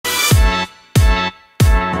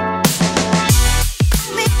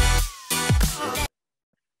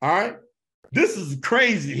All right. This is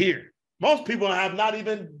crazy here. Most people have not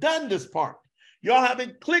even done this part. Y'all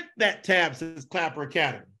haven't clicked that tab since Clapper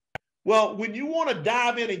Academy. Well, when you want to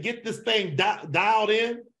dive in and get this thing dialed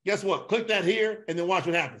in, guess what? Click that here and then watch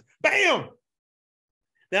what happens. Bam!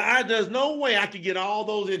 Now, there's no way I could get all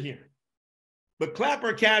those in here. But Clapper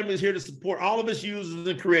Academy is here to support all of its users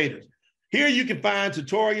and creators. Here you can find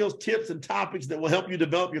tutorials, tips, and topics that will help you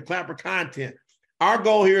develop your Clapper content. Our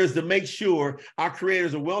goal here is to make sure our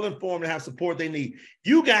creators are well-informed and have support they need.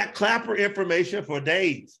 You got Clapper information for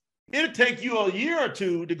days. It'll take you a year or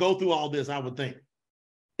two to go through all this, I would think.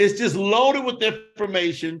 It's just loaded with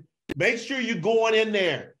information. Make sure you're going in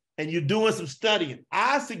there and you're doing some studying.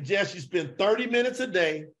 I suggest you spend 30 minutes a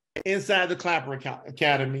day inside the Clapper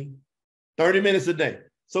Academy, 30 minutes a day.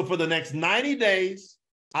 So for the next 90 days,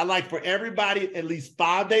 I like for everybody at least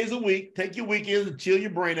 5 days a week. Take your weekends and chill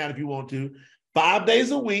your brain out if you want to. 5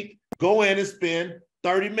 days a week, go in and spend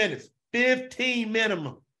 30 minutes, 15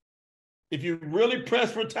 minimum. If you're really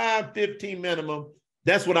pressed for time, 15 minimum,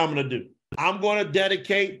 that's what I'm going to do. I'm going to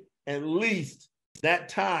dedicate at least that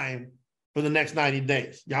time for the next 90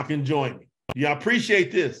 days. Y'all can join me. Y'all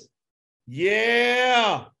appreciate this?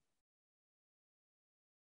 Yeah.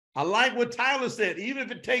 I like what Tyler said. Even if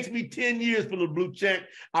it takes me 10 years for the blue check,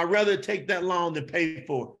 I'd rather take that long than pay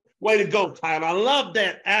for it. Way to go, Tyler. I love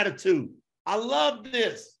that attitude. I love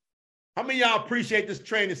this. How many of y'all appreciate this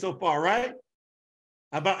training so far, right?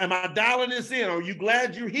 Am I dialing this in? Are you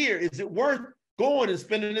glad you're here? Is it worth going and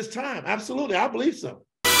spending this time? Absolutely, I believe so.